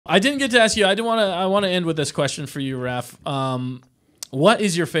I didn't get to ask you. I want to end with this question for you, Raph. What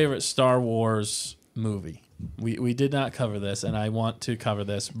is your favorite Star Wars movie? We did not cover this, and I want to cover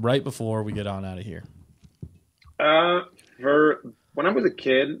this right before we get on out of here. For when I was a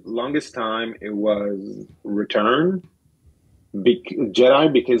kid, longest time it was Return,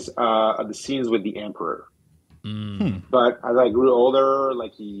 Jedi, because of the scenes with the Emperor. But as I grew older,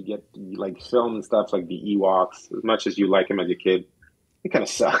 like you get like film and stuff like the Ewoks. As much as you like them as a kid, they kind of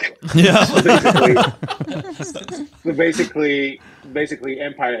suck. Yeah. So basically,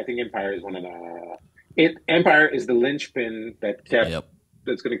 Empire. I think Empire is one of the. Empire is the linchpin that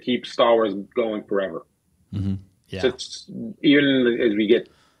that's going to keep Star Wars going forever. Mm-hmm. Yeah. So even as we get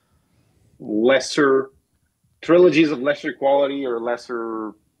lesser trilogies of lesser quality or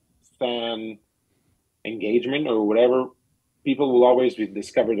lesser fan engagement or whatever, people will always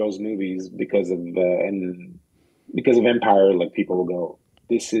discover those movies because of Empire. Like people will go,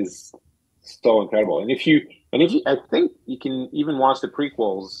 "This is so incredible." And if you, I think you can even watch the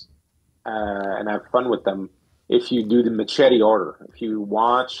prequels and have fun with them if you do the machete order. If you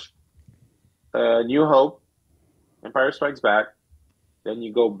watch New Hope, Empire Strikes Back, then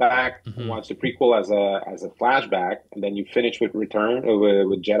you go back and watch the prequel as a flashback, and then you finish with Return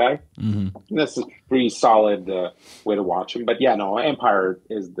with Jedi. Mm-hmm. That's a pretty solid way to watch them. But yeah, no, Empire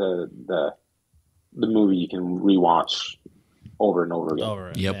is the movie you can rewatch over and over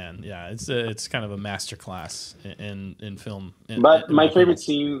again. Man. Yeah, it's kind of a masterclass in film. But my favorite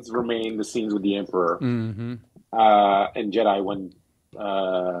scenes remain the scenes with the Emperor and Jedi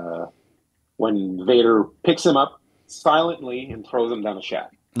when Vader picks him up silently and throws him down a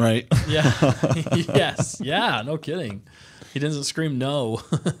shaft. Right. Yeah. Yes. Yeah. No kidding. He doesn't scream no.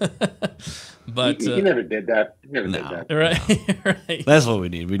 But he never did that. He never did that. Right. That's what we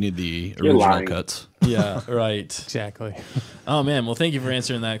need. We need the original cuts. Yeah. Right. Exactly. Oh man. Well, thank you for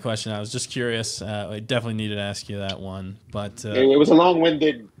answering that question. I was just curious. I definitely needed to ask you that one. But it was a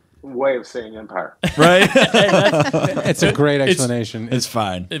long-winded way of saying Empire. Right. It's a great explanation. It's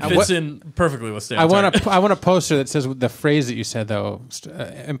fine. It fits in perfectly with I want a poster that says the phrase that you said though.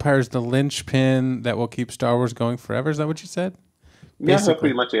 Empire's the linchpin that will keep Star Wars going forever. Is that what you said? Yeah,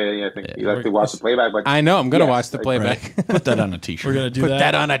 pretty much. I think you have to watch the playback. But I know. I'm going to watch the playback. Right. Put that on a T-shirt. We're going to put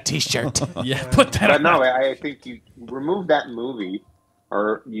that on a T-shirt. Yeah, put that on. But no, I think you remove that movie,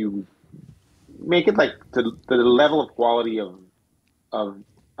 or you make it like to the level of quality of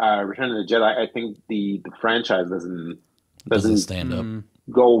Return of the Jedi. I think the franchise doesn't stand up.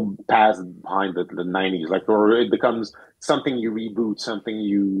 Go past behind the 90s, like, or it becomes something you reboot, something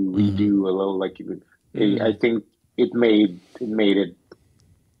you redo a little, like you could. I think it made it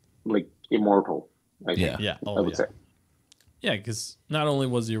like immortal. I would say. Yeah, because not only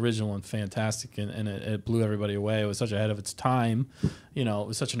was the original one fantastic and it blew everybody away, it was such ahead of its time. You know, it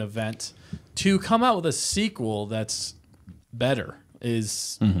was such an event. To come out with a sequel that's better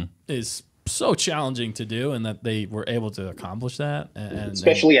is so challenging to do, and that they were able to accomplish that, and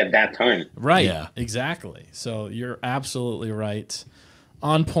especially at that time. Right. Yeah. Exactly. So you're absolutely right.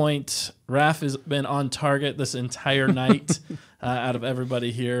 On point. Raph has been on target this entire night. Out of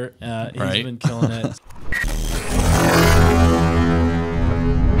everybody here, he's been killing it.